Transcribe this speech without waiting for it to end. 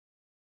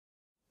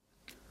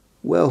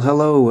Well,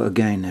 hello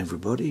again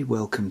everybody,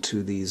 welcome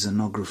to the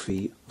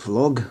Xenography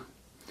vlog.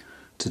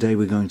 Today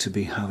we're going to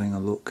be having a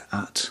look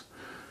at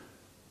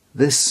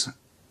this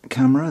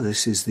camera.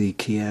 This is the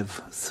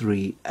Kiev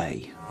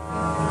 3A.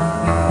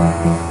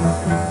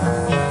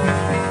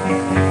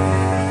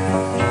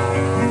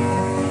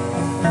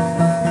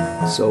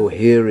 So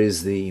here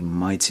is the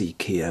mighty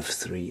Kiev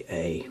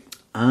 3A,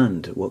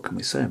 and what can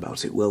we say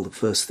about it? Well, the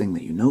first thing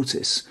that you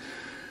notice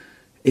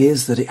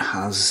is that it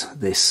has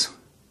this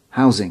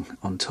housing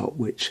on top,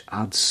 which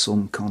adds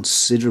some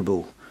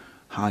considerable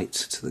height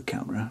to the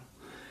camera,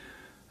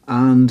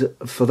 and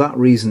for that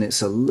reason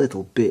it's a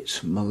little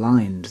bit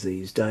maligned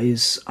these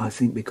days, I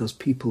think, because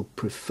people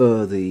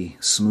prefer the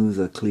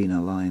smoother,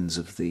 cleaner lines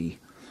of the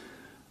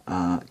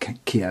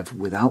Kiev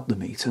without the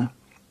meter,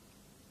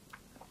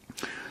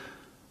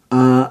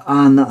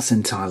 and that's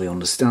entirely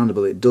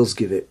understandable. It does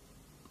give it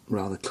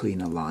rather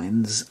cleaner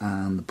lines,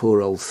 and the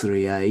poor old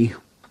 3A,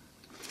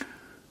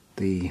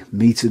 the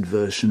metered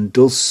version,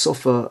 does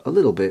suffer a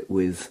little bit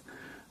with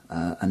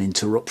an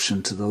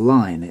interruption to the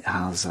line. It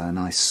has a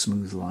nice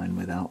smooth line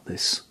without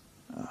this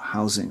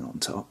housing on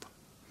top.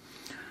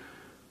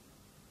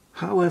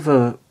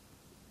 However,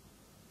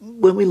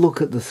 when we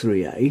look at the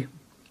 3A,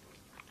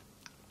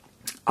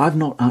 I've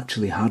not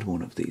actually had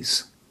one of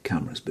these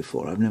cameras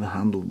before. I've never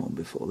handled one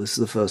before. This is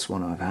the first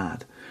one I've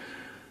had.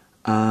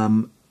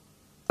 And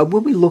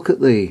when we look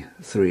at the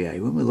 3A,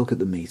 when we look at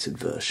the metered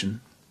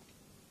version,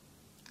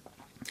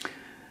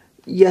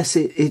 yes,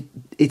 it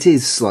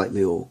is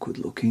slightly awkward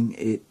looking.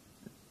 It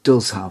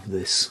does have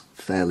this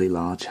fairly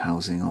large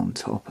housing on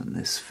top and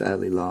this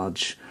fairly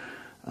large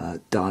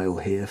dial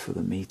here for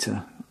the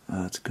meter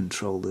to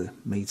control the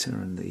meter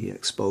and the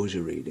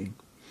exposure reading.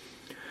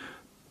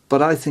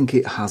 But I think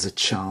it has a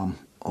charm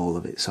all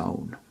of its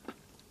own.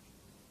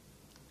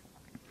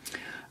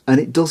 And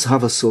it does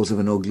have a sort of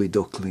an ugly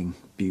duckling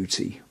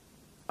beauty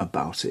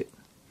about it.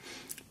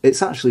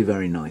 It's actually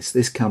very nice.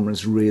 This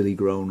camera's really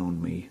grown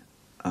on me.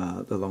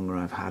 The longer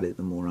I've had it,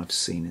 the more I've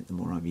seen it, the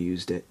more I've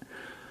used it.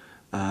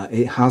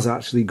 It has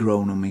actually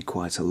grown on me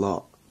quite a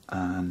lot,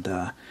 and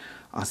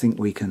I think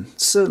we can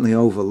certainly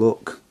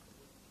overlook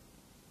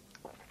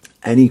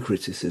any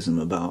criticism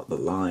about the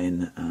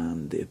line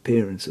and the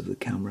appearance of the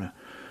camera.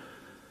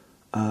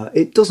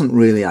 It doesn't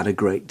really add a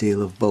great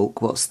deal of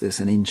bulk. What's this,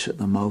 an inch at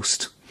the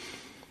most?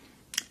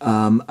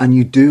 And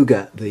you do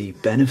get the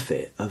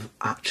benefit of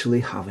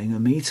actually having a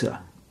meter.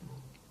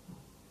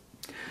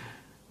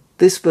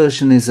 This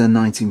version is a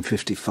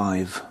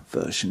 1955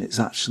 version. It's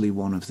actually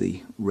one of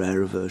the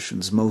rarer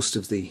versions. Most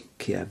of the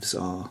Kievs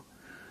are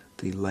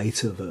the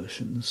later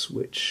versions,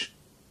 which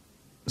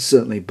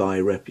certainly by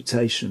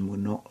reputation were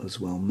not as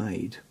well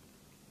made.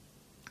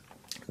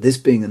 This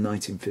being a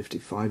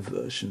 1955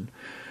 version,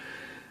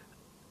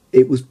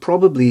 it was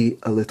probably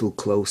a little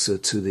closer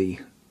to the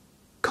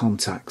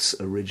Contax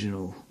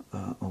original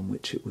on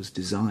which it was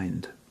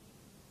designed.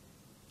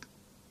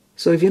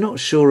 So if you're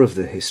not sure of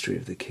the history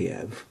of the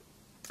Kiev,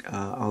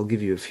 I'll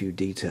give you a few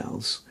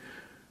details.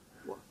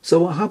 So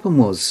what happened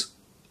was,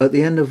 at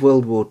the end of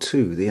World War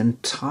II, the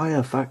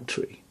entire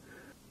factory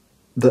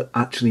that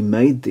actually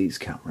made these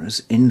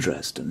cameras in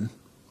Dresden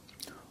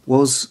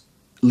was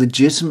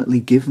legitimately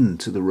given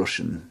to the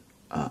Russian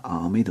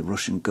army, the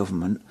Russian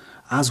government,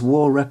 as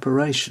war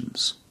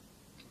reparations.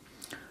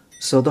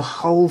 So the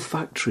whole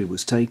factory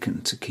was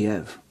taken to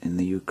Kiev in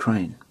the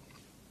Ukraine.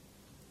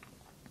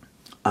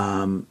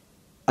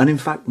 And in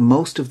fact,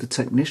 most of the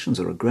technicians,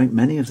 or a great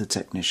many of the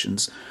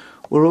technicians,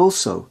 were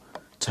also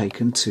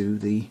taken to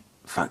the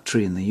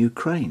factory in the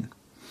Ukraine.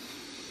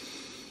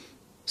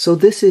 So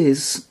there's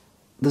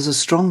a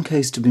strong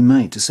case to be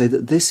made to say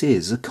that this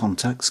is a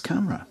Contax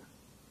camera.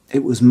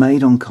 It was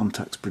made on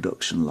Contax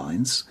production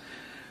lines.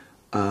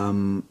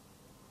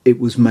 It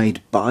was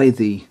made by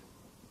the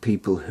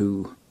people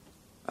who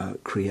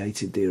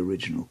created the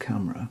original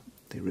camera,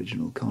 the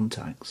original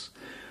Contax.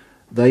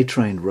 They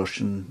trained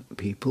Russian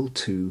people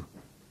to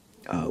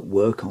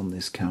work on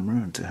this camera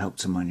and to help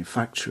to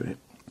manufacture it.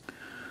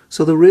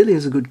 So there really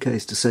is a good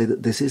case to say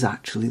that this is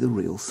actually the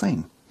real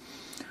thing.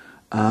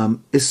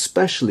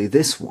 Especially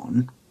this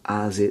one,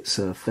 as it's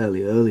a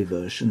fairly early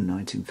version,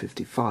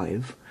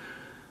 1955.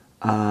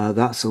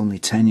 That's only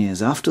 10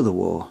 years after the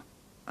war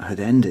had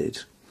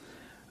ended.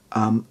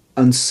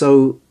 And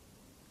so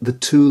the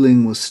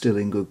tooling was still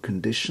in good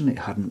condition. It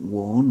hadn't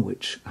worn,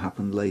 which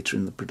happened later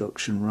in the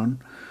production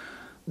run.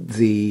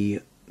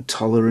 The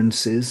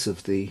tolerances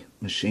of the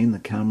machine, the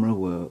camera,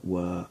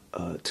 were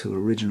to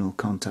original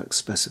Contax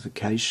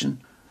specification.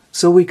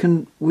 So we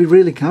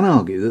really can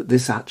argue that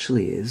this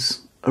actually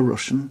is a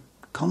Russian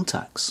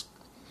Contax.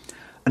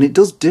 And it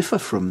does differ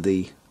from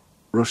the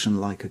Russian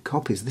Leica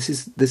copies.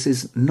 This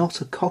is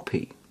not a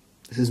copy.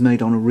 This is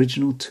made on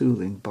original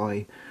tooling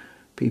by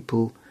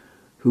people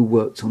who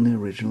worked on the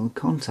original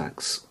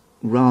Contax,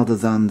 rather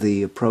than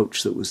the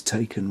approach that was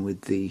taken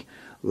with the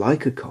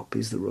Leica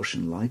copies, the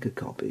Russian Leica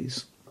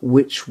copies,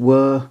 which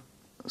were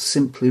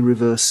simply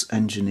reverse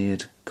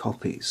engineered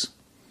copies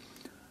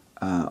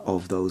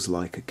of those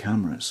Leica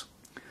cameras.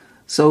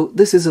 So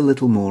this is a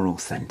little more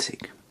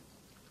authentic.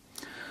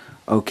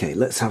 Okay,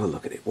 let's have a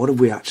look at it. What have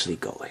we actually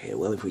got here?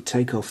 Well, if we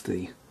take off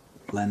the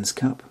lens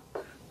cap,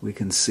 we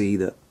can see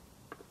that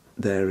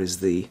there is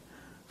the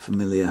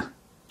familiar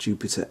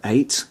Jupiter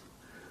 8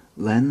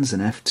 lens, an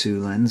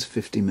f2 lens,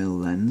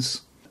 50mm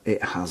lens.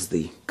 It has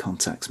the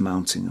Contax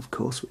mounting, of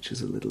course, which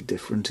is a little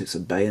different. It's a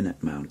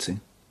bayonet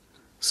mounting.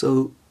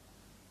 So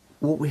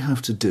what we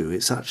have to do,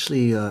 it's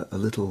actually a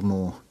little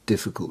more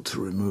difficult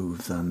to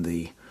remove than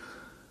the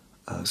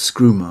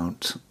screw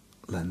mount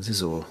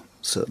lenses, or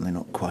certainly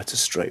not quite as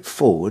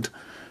straightforward.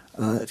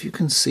 If you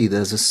can see,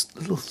 there's a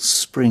little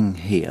spring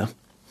here,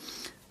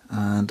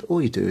 and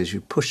all you do is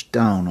you push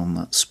down on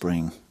that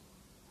spring,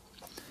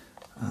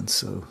 and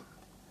so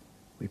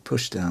we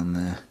push down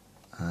there,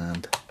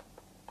 and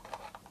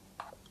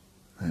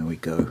there we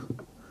go,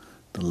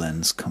 the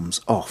lens comes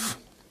off.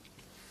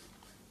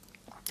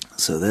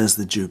 So there's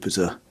the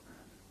Jupiter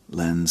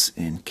lens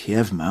in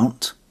Kiev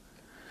mount,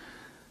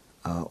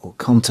 or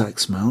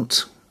Contax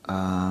mount.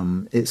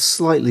 It's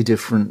slightly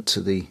different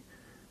to the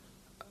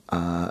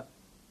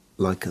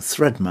Leica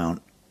thread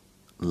mount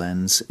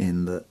lens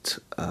in that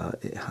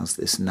it has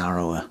this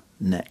narrower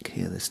neck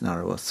here, this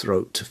narrower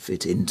throat to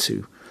fit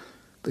into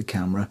the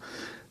camera.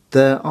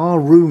 There are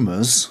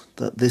rumours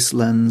that this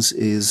lens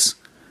is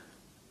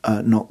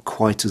not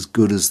quite as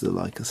good as the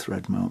Leica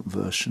thread mount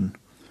version,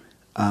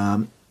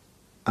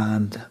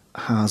 and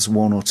has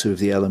one or two of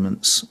the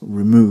elements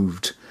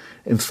removed.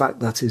 In fact,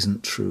 that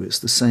isn't true. It's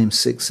the same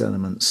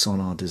 6-element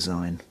sonar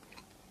design.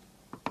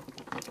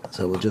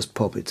 So we'll just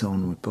pop it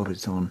on. We pop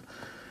it on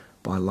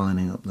by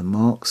lining up the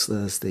marks.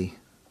 There's the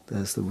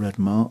red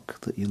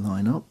mark that you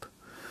line up,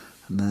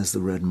 and there's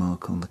the red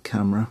mark on the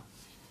camera.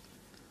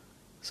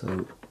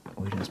 So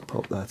we just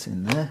pop that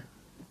in there,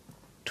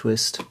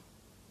 twist,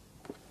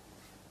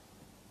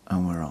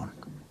 and we're on.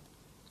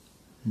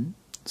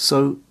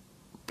 So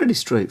pretty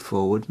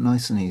straightforward,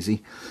 nice and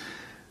easy.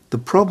 The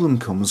problem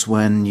comes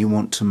when you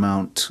want to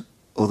mount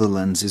other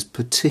lenses,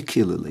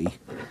 particularly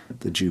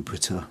the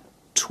Jupiter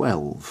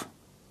 12,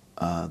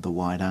 the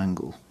wide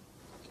angle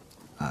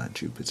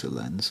Jupiter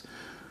lens,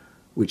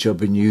 which I've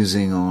been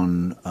using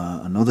on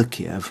another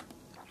Kiev,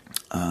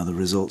 the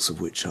results of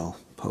which I'll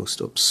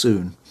post up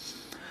soon.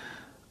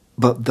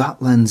 But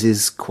that lens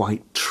is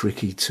quite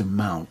tricky to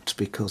mount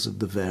because of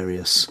the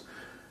various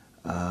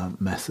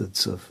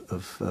methods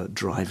of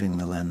driving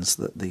the lens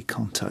that the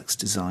Contax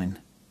design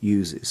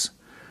uses.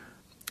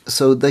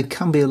 So they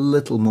can be a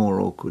little more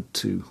awkward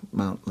to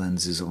mount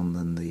lenses on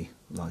than the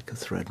Leica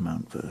thread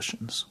mount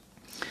versions.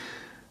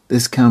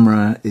 This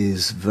camera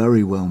is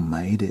very well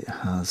made. It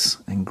has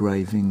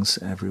engravings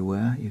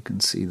everywhere. You can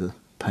see the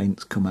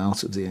paint come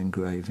out of the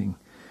engraving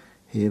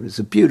here. It's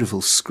a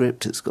beautiful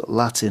script. It's got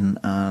Latin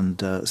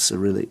and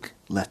Cyrillic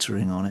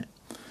lettering on it.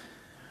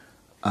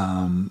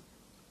 I'll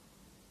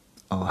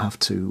have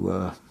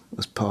to,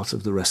 as part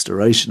of the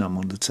restoration I'm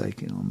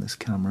undertaking on this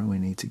camera, we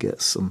need to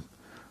get some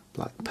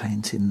black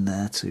paint in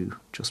there to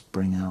just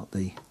bring out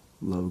the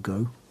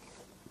logo.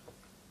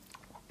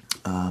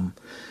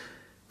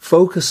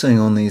 Focusing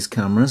on these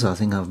cameras, I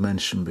think I've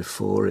mentioned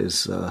before,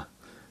 is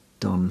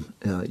done.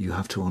 You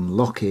have to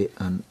unlock it,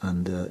 and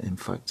in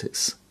fact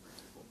it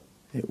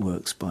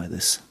works by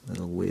this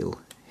little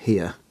wheel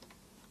here.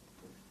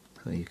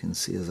 So you can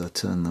see as I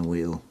turn the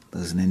wheel,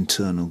 there's an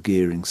internal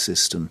gearing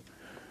system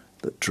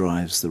that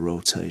drives the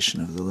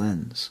rotation of the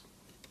lens.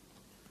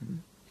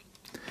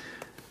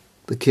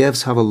 The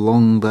Kievs have a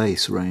long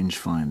base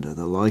rangefinder.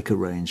 The Leica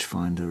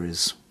rangefinder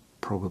is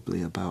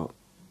probably about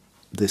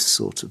this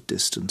sort of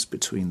distance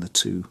between the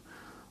two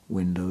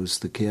windows.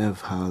 The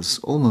Kiev has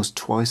almost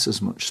twice as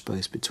much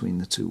space between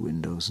the two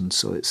windows, and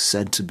so it's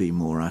said to be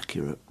more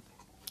accurate.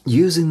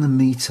 Using the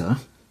meter,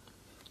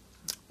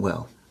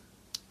 well,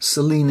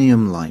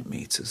 selenium light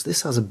meters.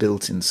 This has a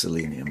built-in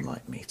selenium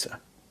light meter.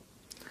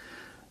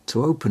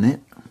 To open it,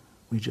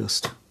 we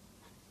just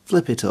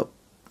flip it up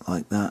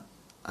like that,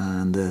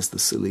 and there's the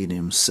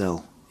selenium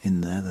cell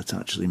in there that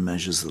actually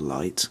measures the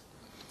light.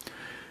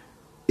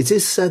 It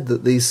is said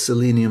that these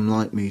selenium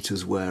light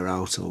meters wear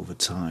out over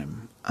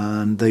time,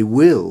 and they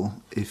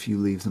will if you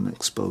leave them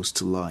exposed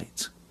to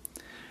light.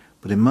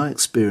 But in my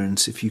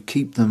experience, if you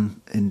keep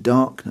them in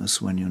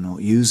darkness when you're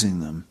not using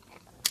them,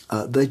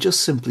 they just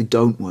simply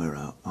don't wear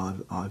out.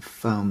 I've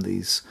found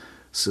these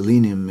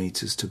selenium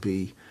meters to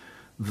be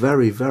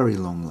very, very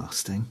long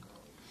lasting.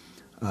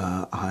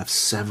 I have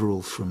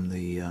several from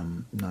the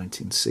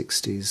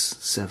 1960s,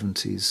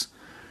 70s.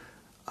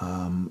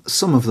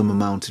 Some of them are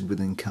mounted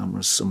within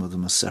cameras, some of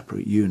them are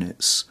separate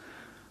units.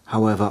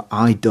 However,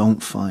 I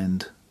don't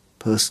find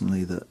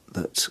personally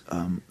that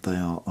they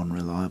are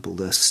unreliable.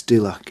 They're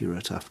still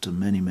accurate after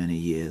many, many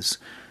years,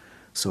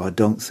 so I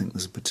don't think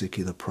there's a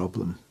particular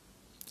problem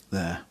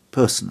there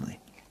personally.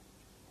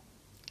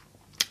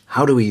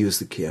 How do we use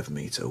the Kiev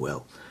meter?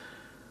 Well,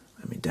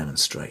 let me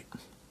demonstrate.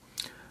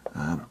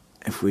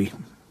 If we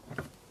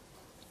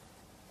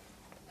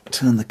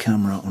turn the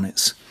camera on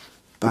its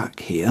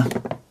back here,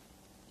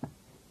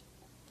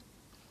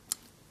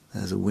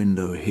 there's a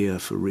window here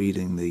for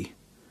reading the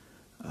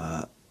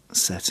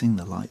setting,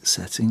 the light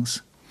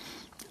settings.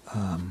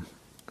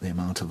 the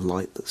amount of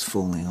light that's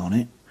falling on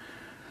it.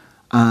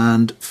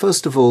 And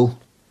first of all,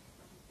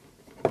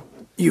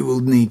 you will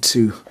need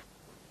to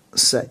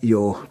set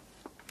your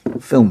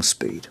film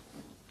speed.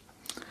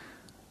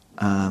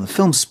 The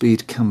film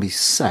speed can be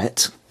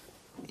set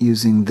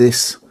using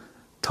this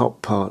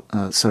top part,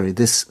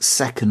 this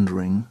second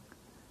ring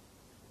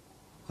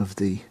of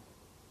the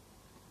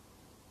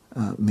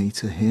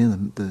meter here,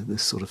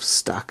 this sort of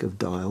stack of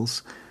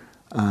dials.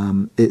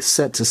 It's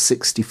set to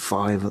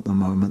 65 at the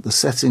moment. The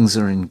settings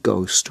are in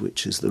Ghost,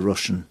 which is the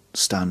Russian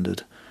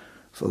standard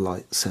for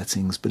light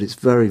settings, but it's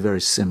very,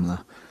 very similar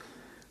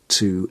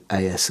to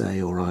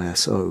ASA or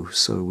ISO.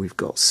 So we've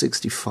got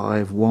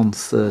 65,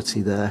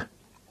 130 there.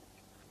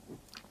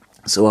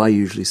 So I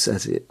usually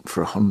set it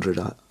for 100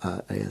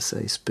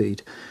 ASA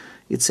speed.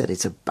 You'd set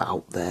it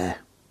about there.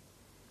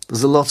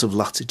 There's a lot of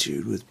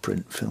latitude with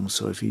print film,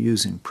 so if you're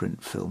using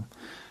print film,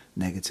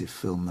 negative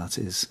film that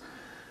is,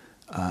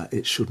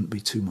 it shouldn't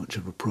be too much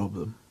of a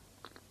problem.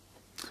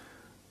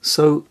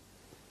 So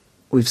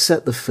we've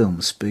set the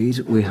film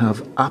speed. We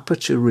have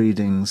aperture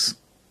readings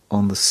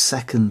on the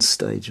second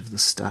stage of the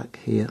stack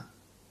here,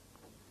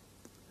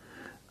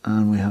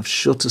 and we have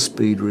shutter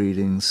speed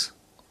readings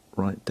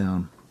right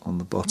down on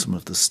the bottom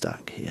of the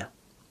stack here.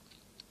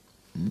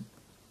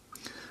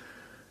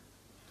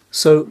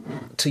 So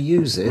to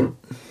use it,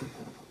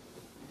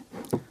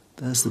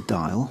 there's the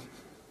dial.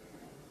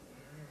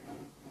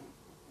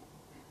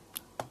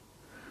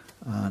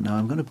 Now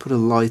I'm going to put a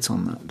light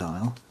on that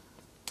dial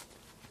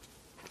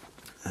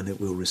and it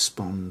will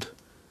respond.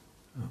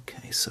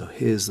 Okay, so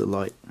here's the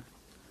light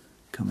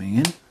coming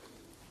in,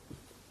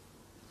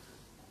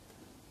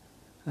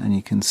 and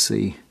you can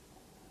see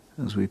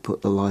as we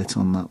put the light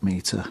on that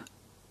meter,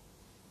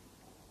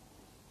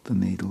 the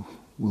needle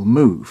will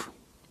move.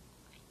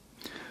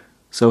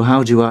 So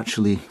how do you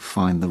actually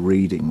find the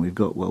reading? We've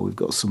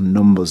got some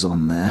numbers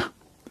on there,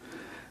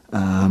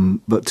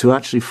 but to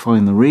actually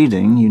find the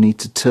reading, you need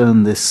to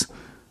turn this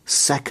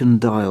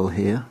second dial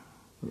here,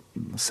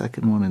 the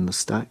second one in the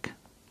stack.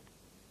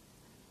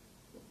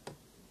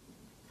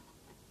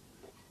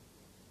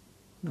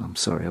 I'm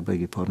sorry, I beg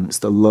your pardon, it's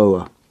the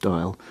lower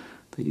dial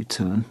that you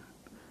turn.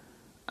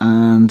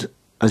 And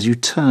as you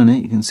turn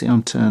it, you can see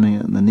I'm turning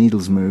it and the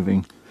needle's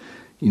moving.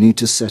 You need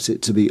to set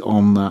it to be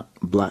on that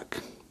black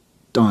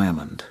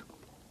diamond.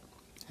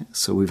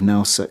 So we've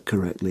now set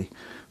correctly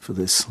for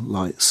this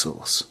light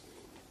source.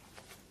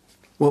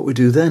 What we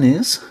do then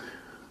is,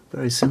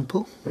 very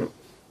simple,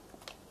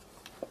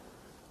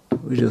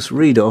 we just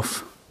read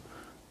off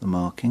the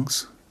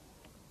markings.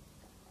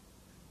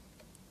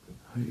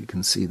 You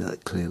can see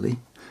that clearly.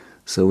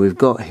 So we've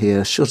got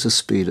here shutter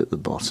speed at the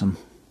bottom.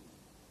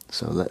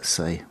 So let's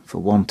say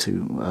for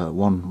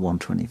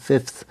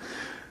 1/125th,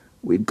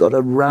 we've got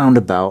a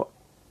roundabout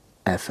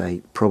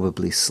f8,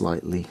 probably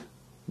slightly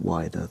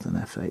wider than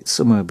f8,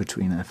 somewhere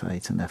between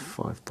f8 and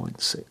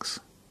f5.6.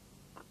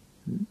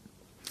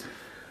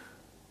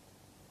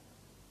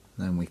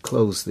 Then we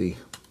close the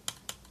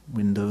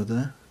window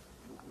there,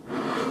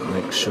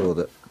 make sure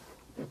that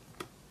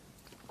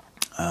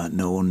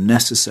no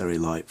unnecessary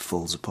light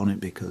falls upon it,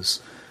 because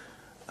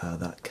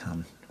that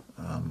can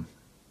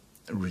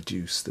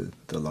reduce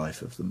the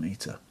life of the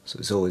meter. So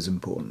it's always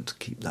important to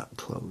keep that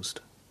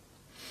closed.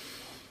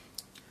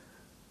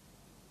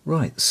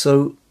 Right,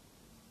 so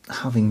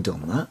having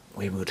done that,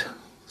 we would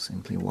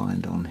simply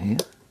wind on here,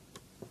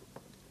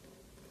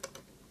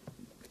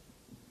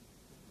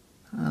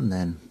 and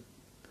then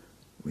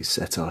we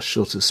set our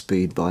shutter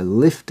speed by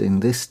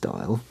lifting this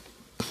dial.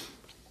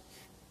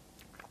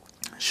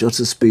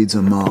 Shutter speeds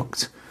are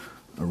marked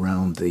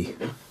around the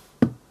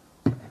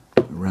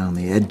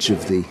edge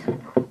of the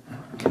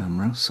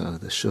camera, so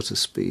the shutter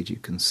speed you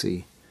can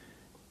see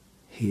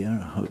here.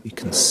 I hope you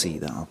can see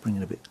that. I'll bring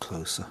it a bit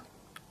closer.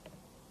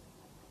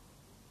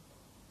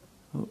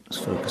 Oh, it's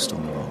focused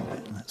on the wrong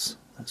bit. Let's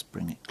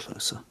bring it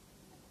closer.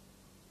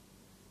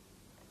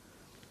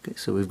 Okay,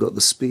 so we've got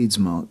the speeds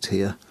marked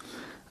here,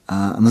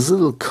 and there's a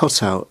little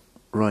cutout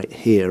right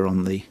here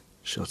on the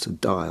shutter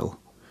dial,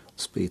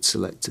 speed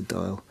selector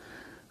dial,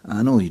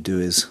 and all you do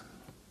is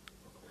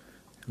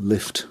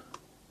lift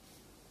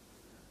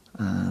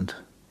and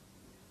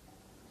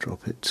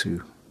drop it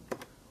to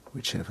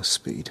whichever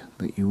speed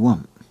that you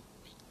want.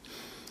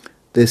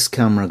 This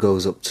camera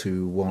goes up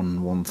to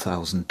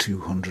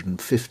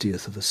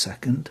 1/1250th of a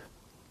second.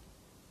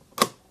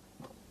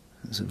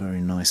 It's a very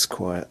nice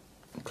quiet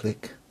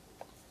click.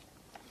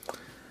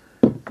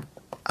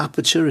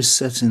 Aperture is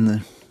set in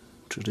the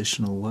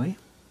traditional way,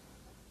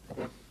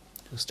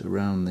 just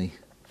around the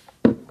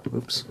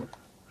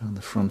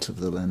front of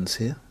the lens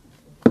here.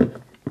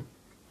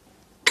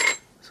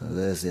 So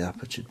there's the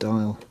aperture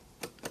dial,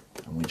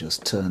 and we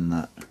just turn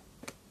that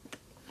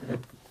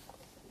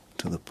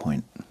to the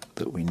point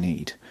that we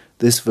need.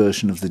 This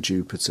version of the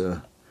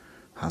Jupiter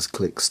has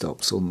click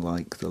stops,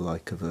 unlike the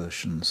Leica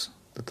versions,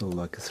 the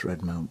Leica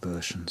thread mount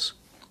versions.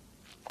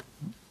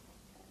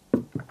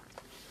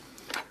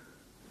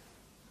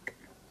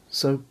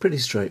 So pretty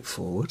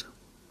straightforward.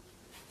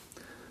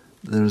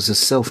 There is a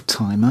self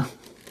timer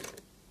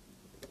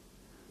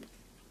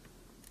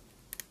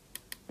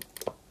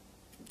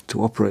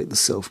To operate the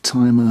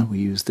self-timer, we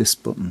use this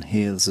button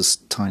here. There's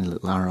a tiny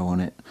little arrow on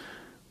it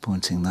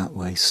pointing that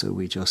way, so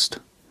we just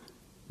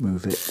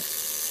move it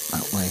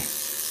that way.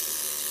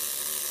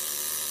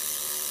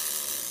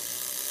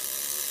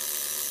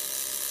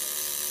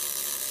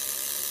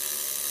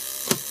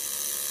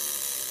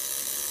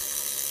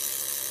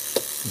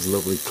 There's a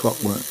lovely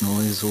clockwork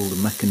noise, all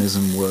the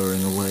mechanism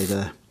whirring away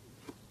there,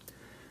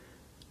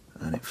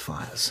 and it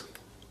fires.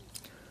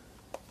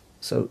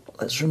 So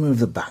let's remove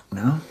the back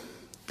now.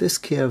 This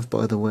Kiev,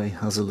 by the way,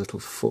 has a little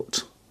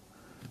foot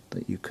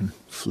that you can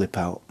flip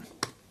out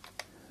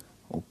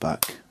or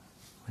back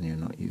when you're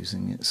not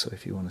using it. So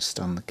if you want to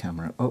stand the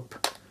camera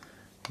up,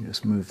 you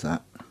just move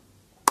that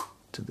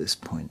to this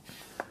point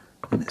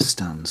and it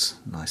stands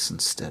nice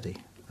and steady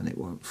and it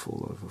won't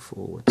fall over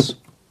forwards.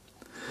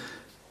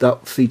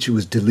 That feature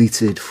was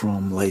deleted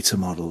from later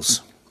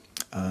models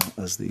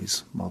as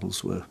these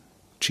models were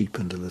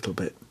cheapened a little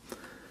bit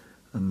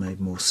and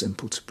made more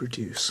simple to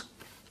produce.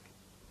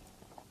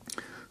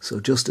 So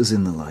just as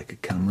in the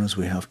Leica cameras,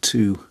 we have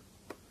two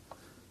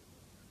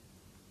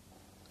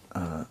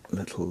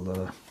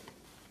little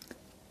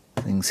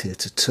things here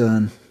to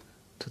turn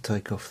to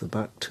take off the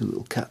back, two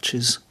little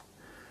catches.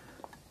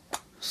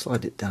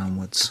 Slide it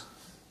downwards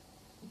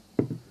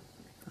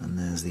and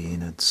there's the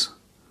innards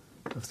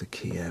of the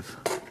Kiev.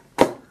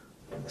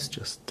 Let's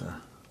just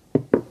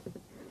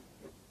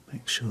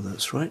make sure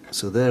that's right.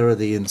 So there are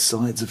the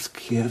insides of the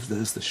Kiev,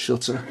 there's the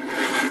shutter.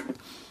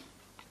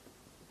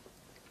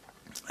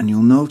 And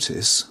you'll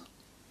notice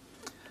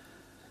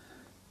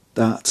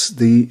that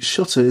the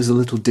shutter is a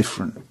little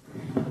different.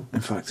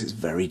 In fact, it's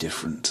very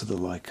different to the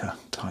Leica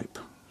type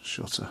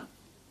shutter.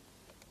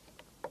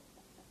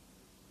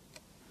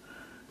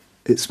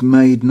 It's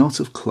made not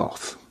of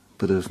cloth,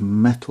 but of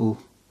metal,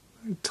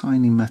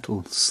 tiny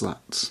metal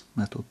slats,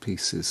 metal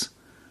pieces,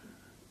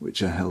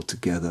 which are held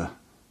together,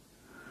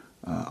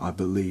 I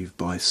believe,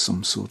 by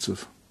some sort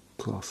of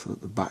cloth at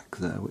the back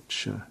there,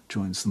 which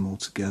joins them all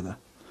together.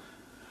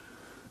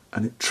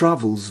 And it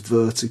travels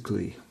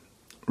vertically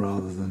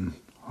rather than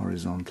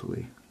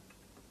horizontally.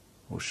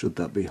 Or should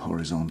that be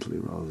horizontally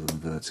rather than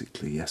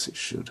vertically? Yes, it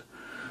should.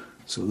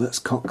 So let's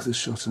cock the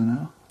shutter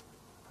now.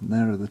 And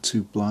there are the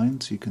two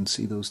blinds. You can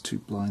see those two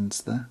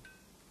blinds there.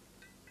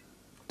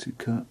 Two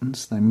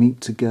curtains. They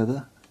meet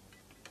together.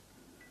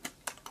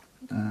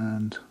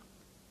 And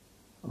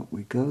up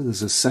we go.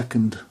 There's a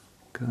second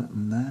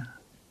curtain there.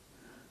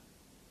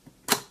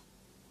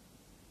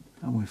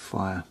 And we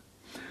fire.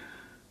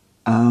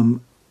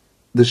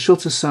 The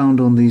shutter sound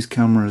on these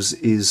cameras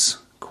is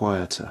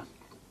quieter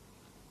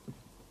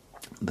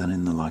than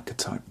in the Leica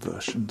type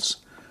versions.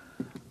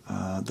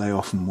 They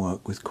often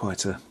work with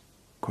quite a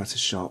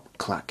sharp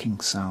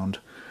clacking sound.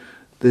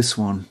 This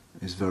one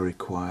is very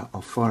quiet.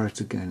 I'll fire it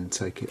again and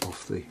take it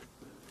off the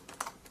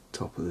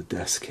top of the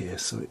desk here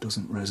so it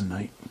doesn't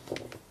resonate.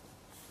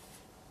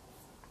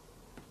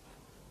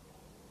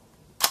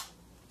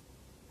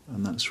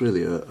 And that's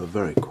really a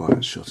very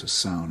quiet shutter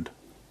sound.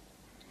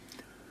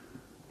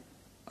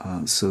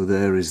 So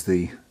there is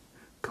the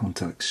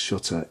Contax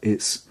shutter.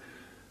 It's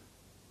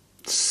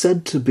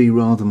said to be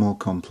rather more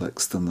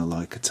complex than the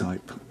Leica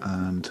type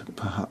and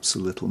perhaps a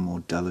little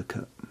more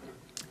delicate.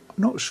 I'm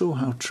not sure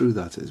how true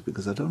that is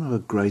because I don't have a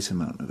great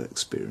amount of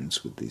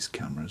experience with these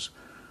cameras.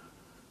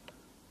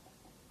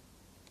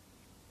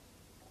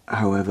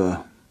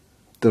 However,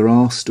 there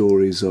are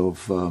stories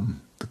of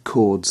the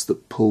cords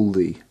that pull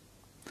the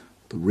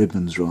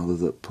ribbons rather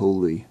that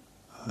pull the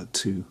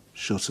two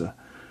shutter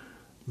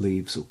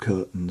leaves or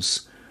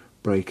curtains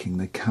breaking.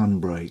 They can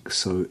break,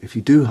 so if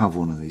you do have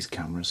one of these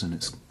cameras and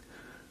it's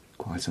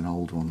quite an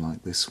old one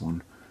like this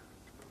one,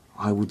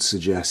 I would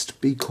suggest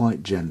be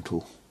quite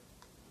gentle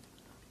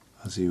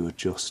as you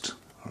adjust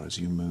or as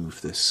you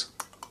move this,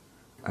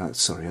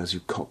 as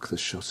you cock the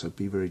shutter.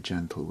 Be very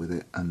gentle with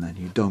it and then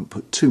you don't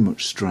put too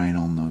much strain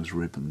on those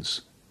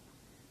ribbons.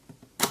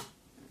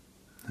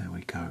 There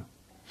we go.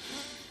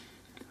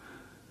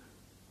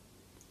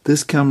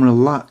 This camera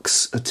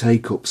lacks a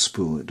take-up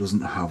spool, it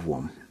doesn't have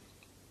one.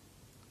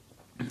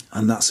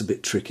 And that's a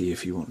bit tricky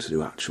if you want to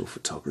do actual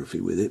photography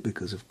with it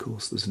because of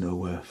course there's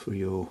nowhere for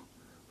your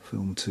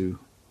film to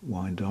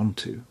wind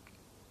onto.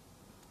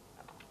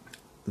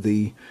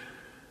 The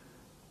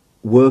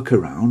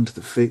workaround,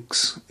 the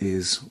fix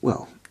is,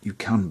 well, you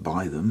can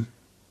buy them.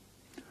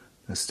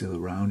 They're still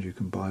around, you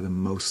can buy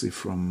them mostly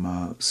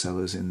from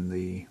sellers in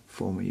the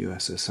former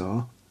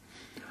USSR.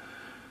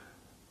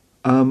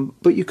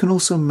 But you can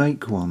also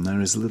make one.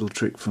 There is a little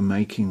trick for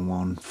making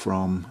one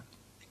from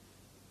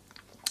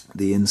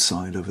the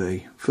inside of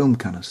a film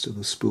canister,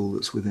 the spool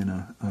that's within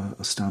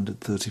a standard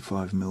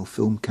 35mm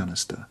film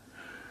canister.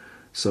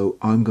 So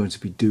I'm going to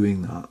be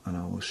doing that and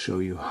I will show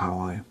you how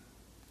I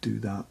do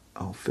that.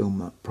 I'll film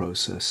that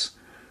process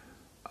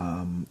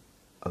a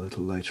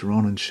little later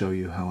on and show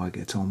you how I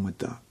get on with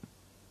that.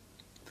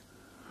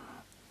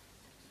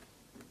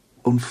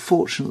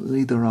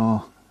 Unfortunately, there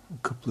are a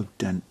couple of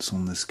dents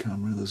on this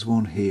camera. There's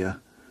one here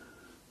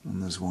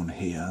and there's one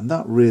here, and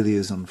that really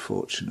is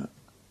unfortunate.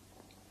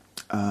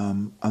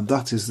 And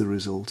that is the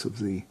result of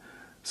the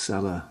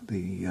seller,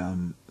 the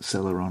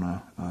seller on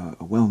a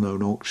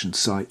well-known auction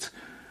site,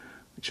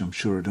 which I'm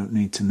sure I don't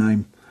need to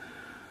name,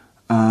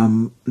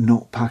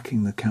 not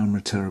packing the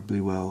camera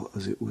terribly well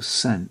as it was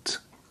sent.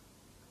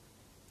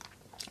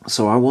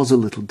 So I was a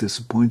little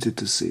disappointed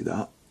to see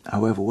that.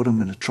 However, what I'm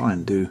going to try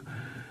and do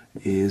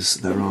is,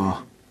 there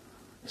are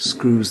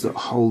screws that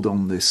hold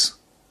on this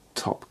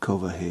top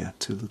cover here,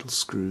 two little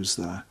screws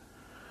there.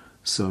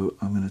 So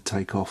I'm going to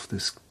take off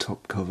this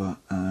top cover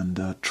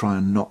and try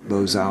and knock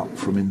those out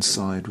from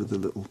inside with a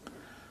little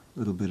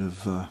bit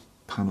of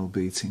panel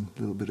beating, a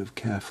little bit of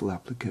careful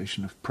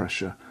application of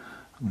pressure.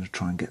 I'm going to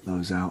try and get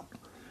those out.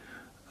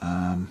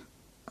 And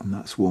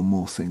that's one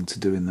more thing to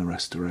do in the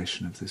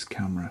restoration of this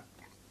camera.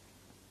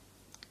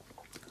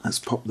 Let's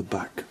pop the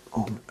back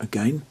on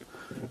again.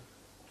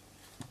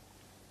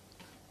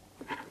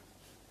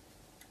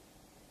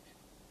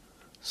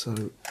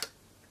 So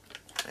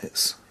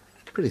it's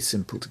pretty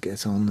simple to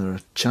get on. There are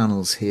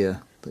channels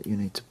here that you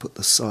need to put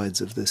the sides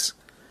of this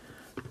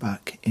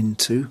back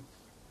into.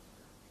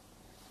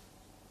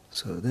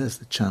 So there's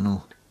the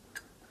channel,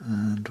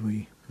 and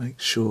we make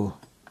sure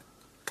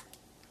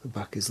the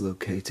back is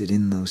located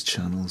in those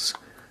channels,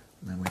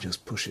 and then we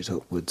just push it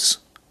upwards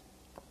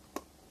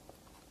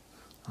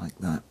like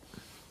that.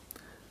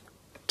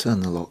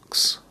 Turn the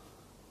locks,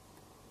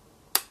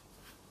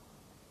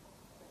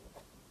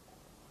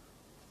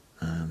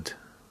 and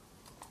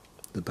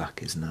the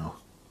back is now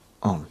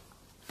on.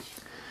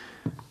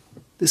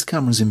 This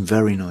camera's in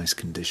very nice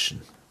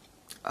condition.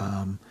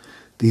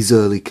 These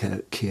early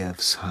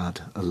Kievs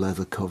had a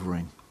leather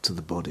covering to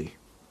the body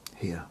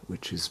here,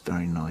 which is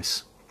very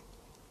nice.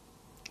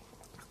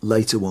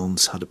 Later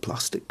ones had a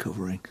plastic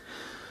covering,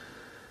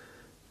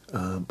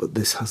 but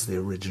this has the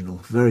original,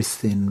 very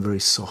thin, very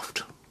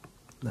soft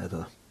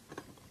leather.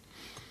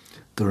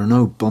 There are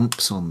no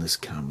bumps on this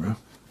camera.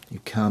 You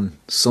can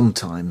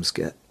sometimes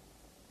get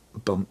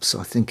bumps.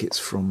 I think it's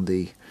from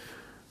the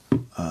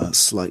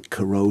slight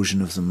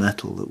corrosion of the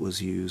metal that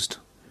was used.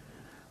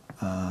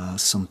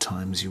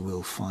 Sometimes you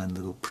will find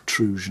little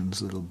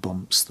protrusions, little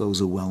bumps.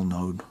 Those are well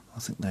known. I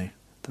think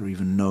they're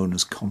even known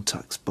as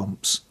contacts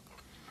bumps.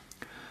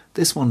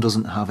 This one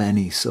doesn't have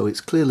any, so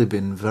it's clearly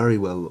been very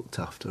well looked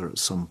after at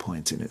some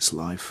point in its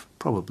life.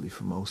 Probably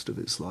for most of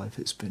its life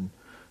it's been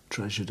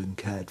treasured and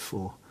cared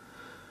for.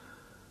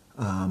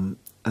 And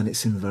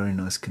it's in very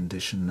nice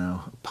condition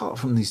now, apart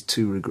from these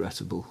two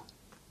regrettable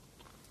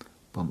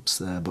bumps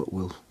there, but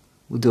we'll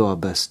do our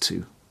best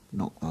to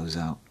knock those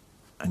out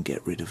and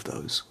get rid of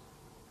those.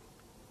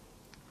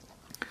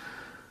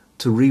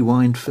 To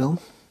rewind film,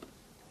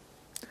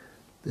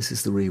 this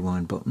is the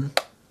rewind button,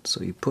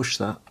 so you push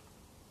that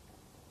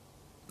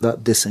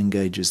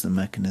disengages the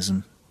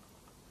mechanism,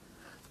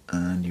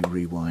 and you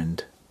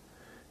rewind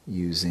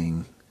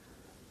using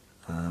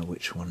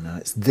which one now?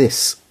 It's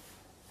this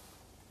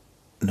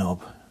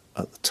knob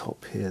at the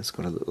top here. It's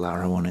got a little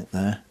arrow on it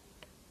there.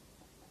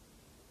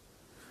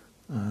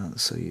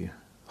 So you,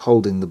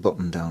 holding the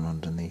button down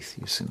underneath,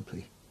 you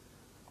simply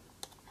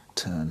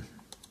turn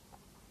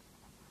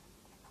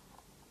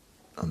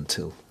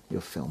until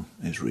your film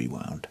is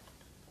rewound.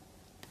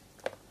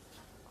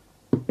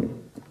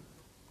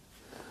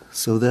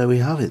 So there we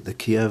have it, the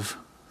Kiev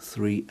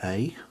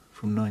 3A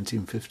from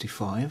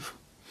 1955.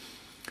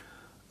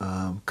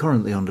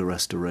 Currently under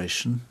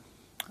restoration.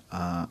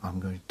 I'm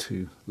going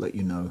to let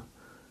you know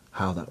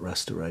how that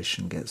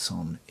restoration gets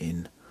on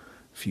in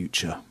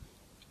future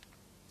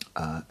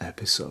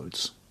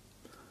episodes.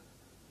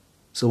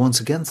 So once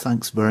again,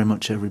 thanks very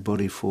much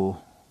everybody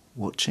for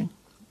watching,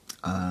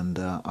 and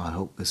I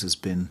hope this has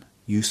been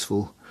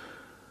useful.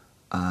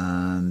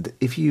 And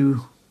if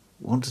you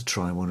want to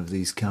try one of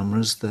these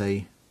cameras,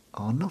 they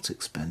are not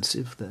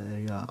expensive.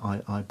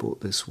 I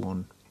bought this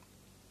one,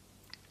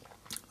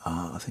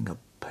 I think I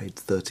paid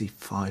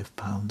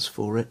 £35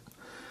 for it.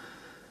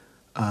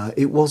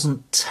 It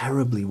wasn't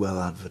terribly well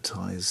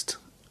advertised,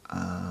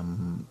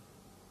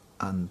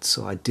 and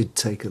so I did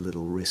take a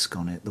little risk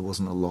on it. There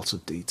wasn't a lot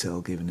of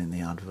detail given in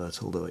the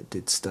advert, although it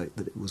did state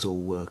that it was all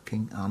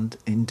working, and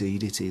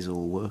indeed it is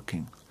all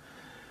working.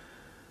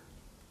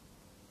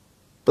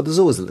 But there's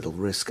always a little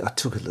risk. I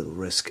took a little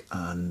risk,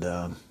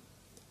 and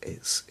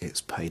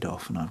it's paid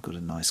off, and I've got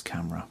a nice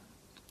camera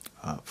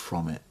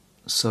from it.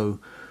 So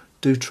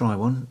do try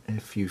one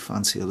if you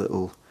fancy a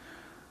little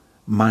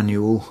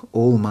manual,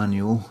 all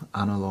manual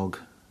analog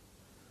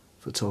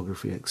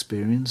photography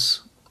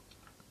experience.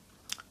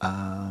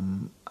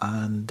 And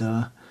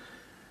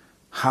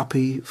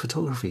happy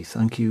photography.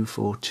 Thank you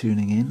for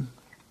tuning in,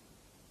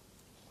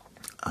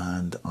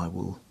 and I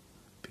will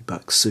be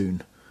back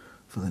soon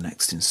for the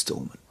next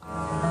installment.